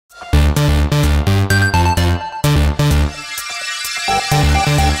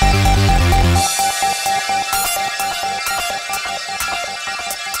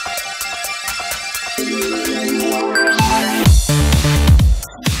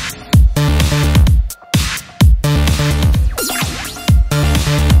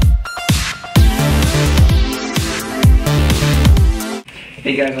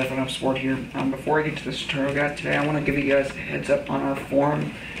guys, iPhone Help Support here. Before I get to this tutorial guys today, I want to give you guys a heads up on our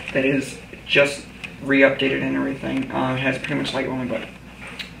forum that is just re-updated and everything. It has pretty much like only about,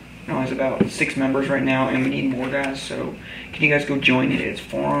 it's about 6 members right now, and we need more guys, so can you guys go join it? It's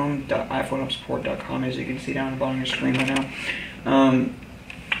forum.iphonehelpsupport.com, as you can see down at the bottom of your screen right now.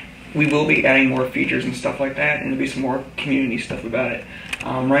 We will be adding more features and stuff like that, and there'll be some more community stuff about it.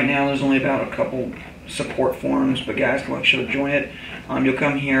 Right now there's only about a couple support forums, but guys, go ahead and join it. You'll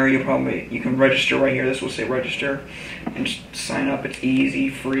come here, you can register right here. This will say register, and just sign up. It's easy,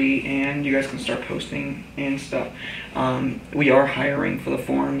 free, and you guys can start posting and stuff. We are hiring for the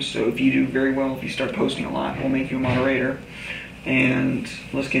forums, so if you do very well, if you start posting a lot, we'll make you a moderator. And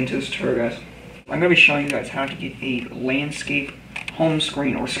let's get into this tutorial, guys. I'm going to be showing you guys how to get a landscape home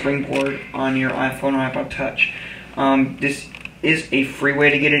screen or springboard on your iPhone or iPod Touch. This is a free way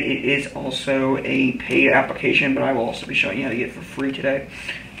to get it. It is also a paid application, but I will also be showing you how to get it for free today.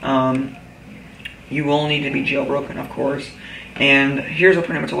 You will need to be jailbroken, of course. And here's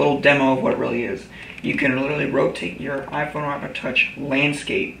pretty much a little demo of what it really is. You can literally rotate your iPhone or iPod Touch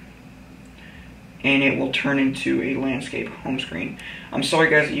landscape, and it will turn into a landscape home screen. I'm sorry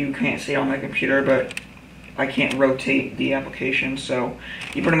guys that you can't see it on my computer, but I can't rotate the application, so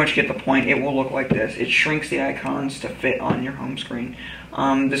you pretty much get the point. It will look like this. It shrinks the icons to fit on your home screen.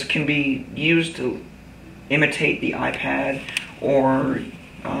 This can be used to imitate the iPad or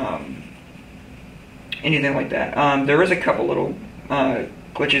anything like that. There is a couple little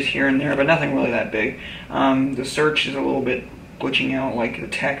glitches here and there, but nothing really that big. The search is a little bit glitching out, like the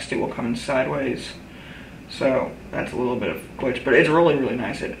text, it will come in sideways. So that's a little bit of glitch, but it's really, really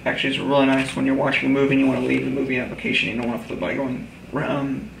nice. It actually is really nice when you're watching a movie and you want to leave the movie application. You don't want to flip by going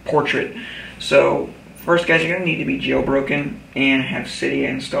portrait. So first, guys, you're going to need to be jailbroken and have Cydia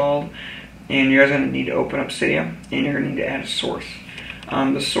installed. And you're guys going to need to open up Cydia, and you're going to need to add a source.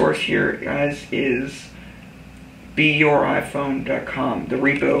 The source here, guys, is beyouriphone.com. The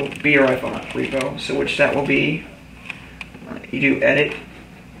repo, beyouriphone repo. So which that will be, you do edit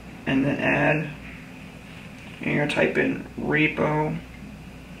and then add. And you're going to type in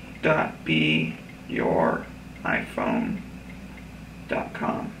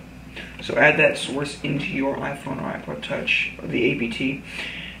repo.beyouriphone.com. So add that source into your iPhone or iPod Touch, or the APT,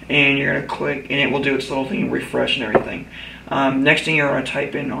 and you're going to click, and it will do its little thing, refresh and everything. Next thing you're going to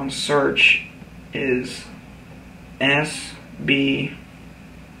type in on search is SB.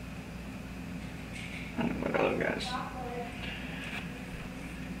 Oh my God, guys.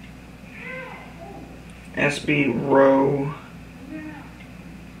 SB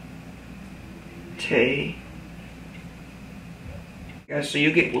rotate. Guys, so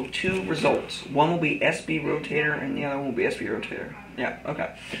you get 2 results. One will be SB rotator and the other one will be SB rotator. Yeah,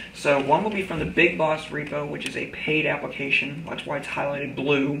 okay. So one will be from the Big Boss repo, which is a paid application. That's why it's highlighted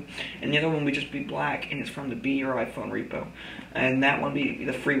blue. And the other one will just be black, and it's from the Be Your iPhone repo. And that one will be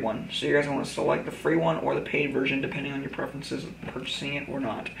the free one. So you guys want to select the free one or the paid version, depending on your preferences of purchasing it or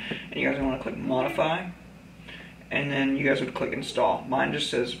not. And you guys want to click modify. And then you guys would click install. Mine just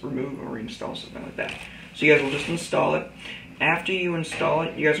says remove or reinstall, something like that. So you guys will just install it. After you install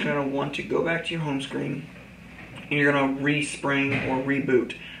it, you guys are going to want to go back to your home screen, and you're going to respring or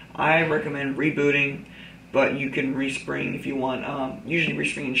reboot. I recommend rebooting, but you can respring if you want. Usually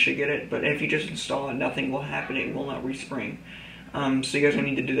respringing should get it, but if you just install it, nothing will happen. It will not respring. So you guys will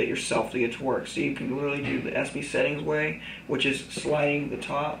need to do that yourself to get it to work. So you can literally do the SB settings way, which is sliding the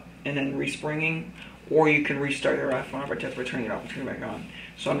top and then respringing. Or you can restart your iPhone by turning it off and turning it back on.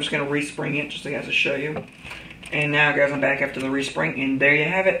 So I'm just going to respring it just so guys to show you. And now, guys, I'm back after the respring, and there you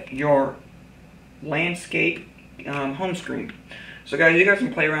have it, your landscape home screen. So, guys, you guys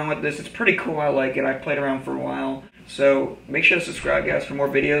can play around with this. It's pretty cool. I like it. I've played around for a while. So make sure to subscribe, guys, for more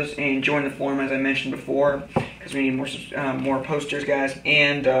videos, and join the forum as I mentioned before, because we need more posters, guys.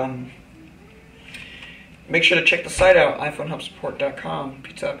 And make sure to check the site out, iPhoneHelpSupport.com.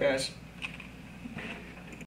 Peace out, guys.